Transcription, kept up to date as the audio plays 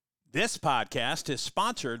This podcast is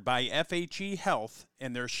sponsored by FHE Health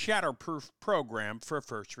and their Shatterproof program for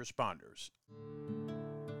first responders.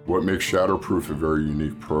 What makes Shatterproof a very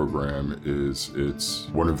unique program is it's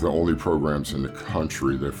one of the only programs in the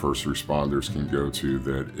country that first responders can go to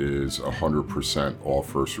that is 100% all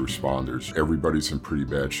first responders. Everybody's in pretty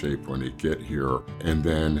bad shape when they get here. And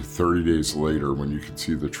then 30 days later, when you can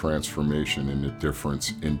see the transformation and the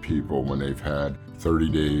difference in people when they've had 30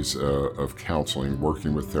 days of counseling,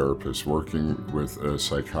 working with therapists, working with a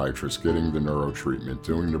psychiatrist, getting the neuro treatment,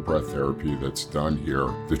 doing the breath therapy that's done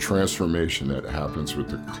here. The transformation that happens with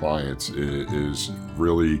the clients is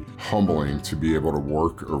really humbling to be able to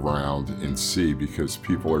work around and see, because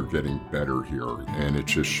people are getting better here. And it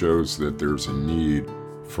just shows that there's a need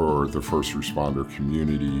for the first responder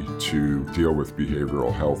community to deal with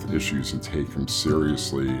behavioral health issues and take them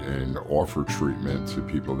seriously and offer treatment to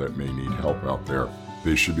people that may need help out there.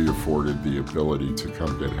 They should be afforded the ability to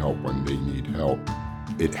come get help when they need help.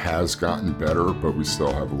 It has gotten better, but we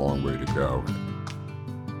still have a long way to go.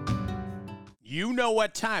 You know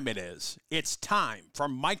what time it is. It's time for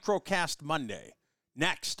Microcast Monday,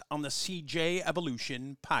 next on the CJ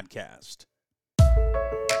Evolution podcast.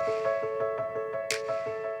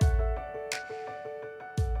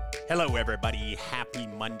 Hello, everybody. Happy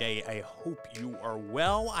Monday. I hope you are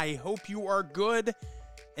well. I hope you are good.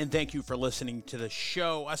 And thank you for listening to the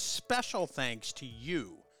show. A special thanks to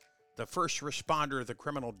you, the first responder, the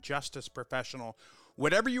criminal justice professional.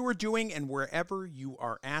 Whatever you are doing and wherever you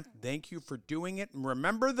are at, thank you for doing it. And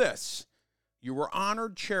remember this, you are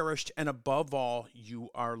honored, cherished, and above all, you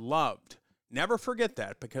are loved. Never forget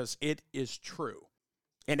that, because it is true.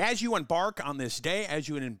 And as you embark on this day, as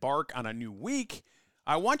you embark on a new week,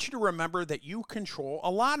 I want you to remember that you control a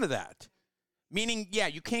lot of that. Meaning, yeah,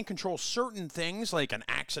 you can't control certain things like an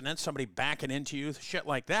accident, somebody backing into you, shit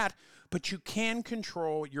like that, but you can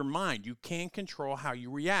control your mind. You can control how you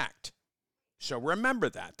react. So remember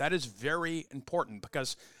that. That is very important,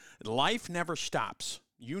 because life never stops.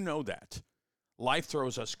 You know that. Life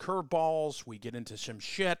throws us curveballs. We get into some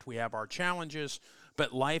shit. We have our challenges,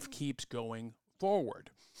 but life keeps going forward.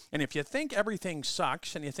 And if you think everything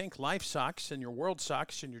sucks, and you think life sucks, and your world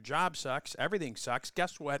sucks, and your job sucks, everything sucks,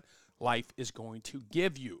 guess what? Life is going to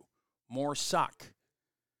give you more suck.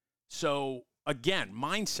 So again,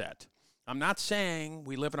 mindset. I'm not saying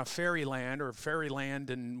we live in a fairyland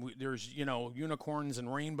and there's, unicorns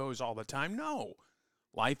and rainbows all the time. No,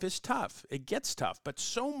 life is tough. It gets tough, but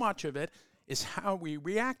so much of it is how we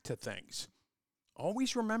react to things.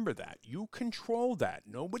 Always remember that. You control that.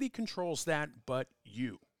 Nobody controls that but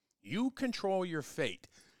you. You control your fate.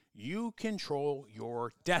 You control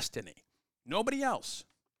your destiny. Nobody else.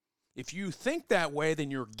 If you think that way,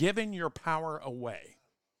 then you're giving your power away.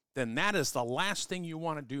 Then that is the last thing you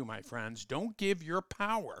want to do, my friends. Don't give your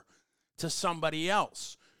power to somebody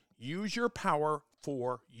else. Use your power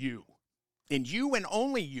for you. And you and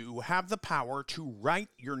only you have the power to write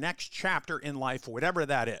your next chapter in life, whatever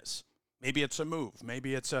that is. Maybe it's a move.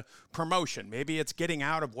 Maybe it's a promotion. Maybe it's getting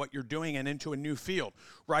out of what you're doing and into a new field,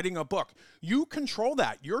 writing a book. You control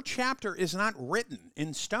that. Your chapter is not written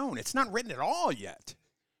in stone. It's not written at all yet.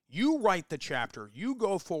 You write the chapter. You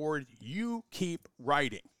go forward. You keep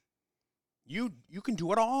writing. You can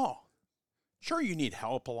do it all. Sure, you need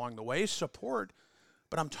help along the way, support,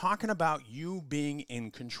 but I'm talking about you being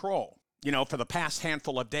in control. For the past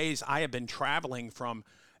handful of days, I have been traveling from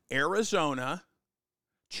Arizona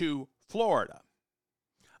to Florida.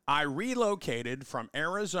 I relocated from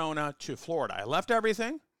Arizona to Florida. I left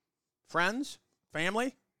everything, friends,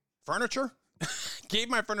 family, furniture, gave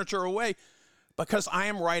my furniture away, because I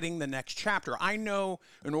am writing the next chapter. I know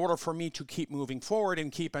in order for me to keep moving forward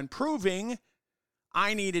and keep improving,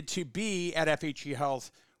 I needed to be at FHE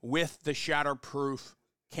Health with the Shatterproof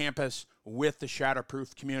campus, with the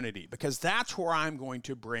Shatterproof community, because that's where I'm going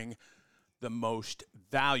to bring the most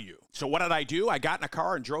value. So what did I do? I got in a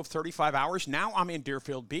car and drove 35 hours. Now I'm in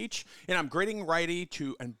Deerfield Beach, and I'm getting ready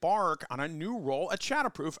to embark on a new role at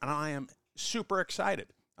Shatterproof, and I am super excited.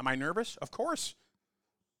 Am I nervous? Of course.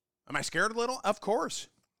 Am I scared a little? Of course.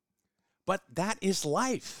 But that is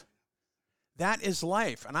life. That is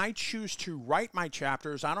life. And I choose to write my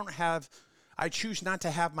chapters. I choose not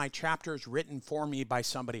to have my chapters written for me by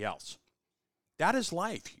somebody else. That is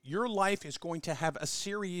life. Your life is going to have a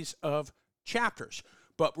series of chapters.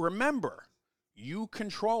 But remember, you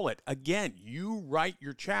control it. Again, you write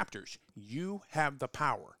your chapters. You have the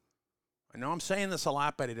power. I know I'm saying this a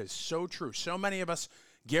lot, but it is so true. So many of us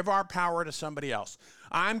give our power to somebody else.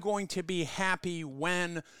 I'm going to be happy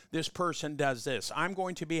when this person does this. I'm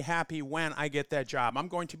going to be happy when I get that job. I'm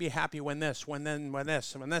going to be happy when this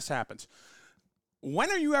happens. when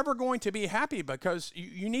are you ever going to be happy? Because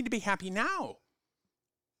you need to be happy now.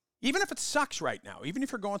 Even if it sucks right now, even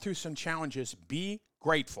if you're going through some challenges, be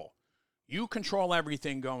grateful. You control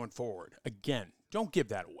everything going forward. Again, don't give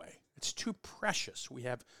that away. It's too precious. We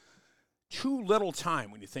have too little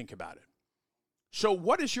time when you think about it. So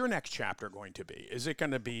what is your next chapter going to be? Is it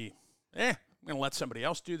going to be, I'm going to let somebody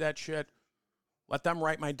else do that shit? Let them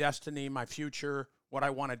write my destiny, my future, what I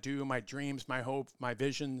want to do, my dreams, my hope, my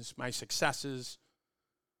visions, my successes?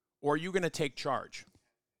 Or are you going to take charge?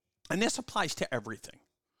 And this applies to everything.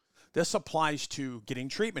 This applies to getting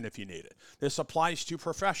treatment if you need it. This applies to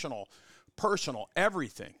professional, personal,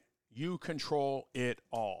 everything. You control it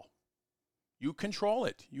all. You control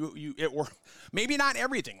it. Or maybe not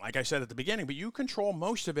everything, like I said at the beginning, but you control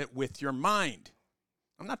most of it with your mind.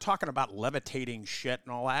 I'm not talking about levitating shit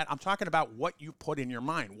and all that. I'm talking about what you put in your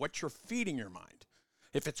mind, what you're feeding your mind.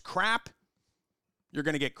 If it's crap, you're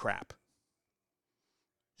going to get crap.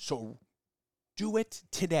 So do it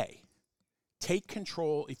today. Take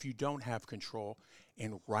control if you don't have control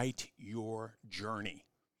and write your journey.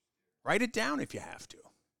 Write it down if you have to.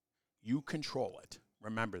 You control it.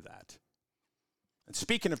 Remember that. And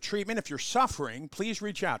speaking of treatment, if you're suffering, please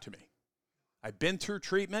reach out to me. I've been through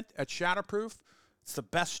treatment at Shatterproof. It's the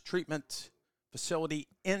best treatment facility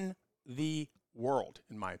in the world,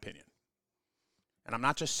 in my opinion. And I'm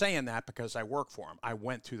not just saying that because I work for them. I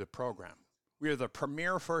went through the program. We are the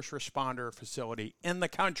premier first responder facility in the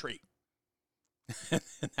country. And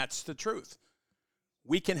that's the truth.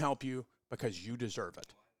 We can help you because you deserve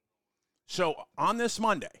it. So on this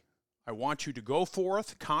Monday, I want you to go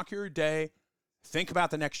forth, conquer your day, think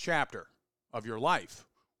about the next chapter of your life.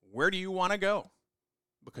 Where do you want to go?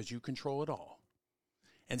 Because you control it all.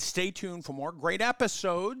 And stay tuned for more great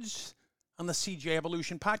episodes on the CJ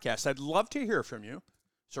Evolution podcast. I'd love to hear from you.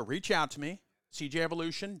 So reach out to me,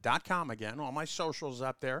 cjevolution.com again, all my socials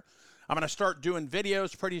up there. I'm going to start doing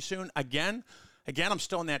videos pretty soon again. Again, I'm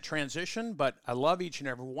still in that transition, but I love each and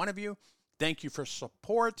every one of you. Thank you for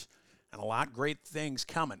support and a lot of great things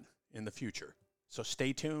coming in the future. So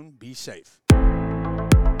stay tuned. Be safe.